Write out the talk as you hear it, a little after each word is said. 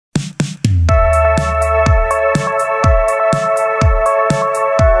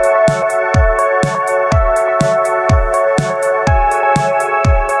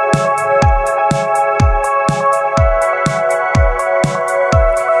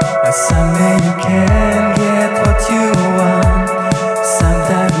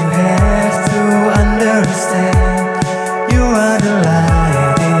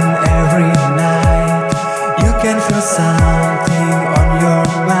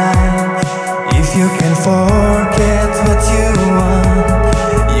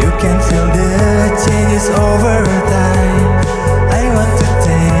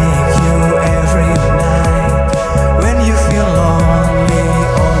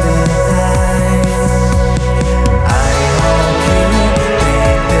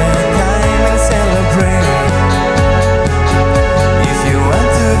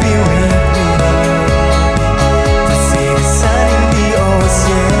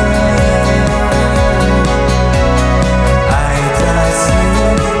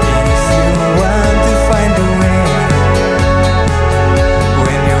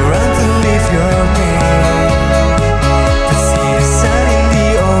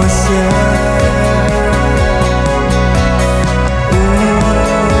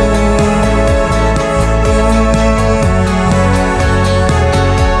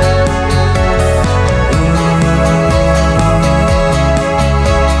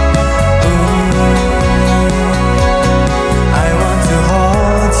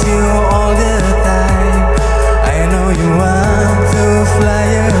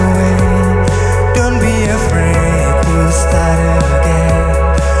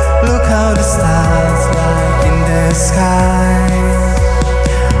the sky.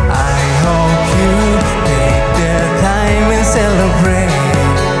 I hope you take the time and celebrate.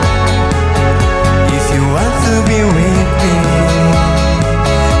 If you want to be with me,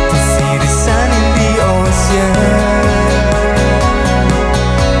 to see the sun in the ocean.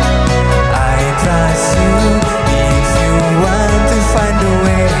 I trust you if you want to find a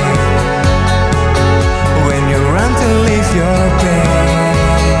way. When you run to leave your pain,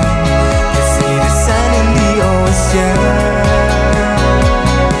 to see the sun in the ocean.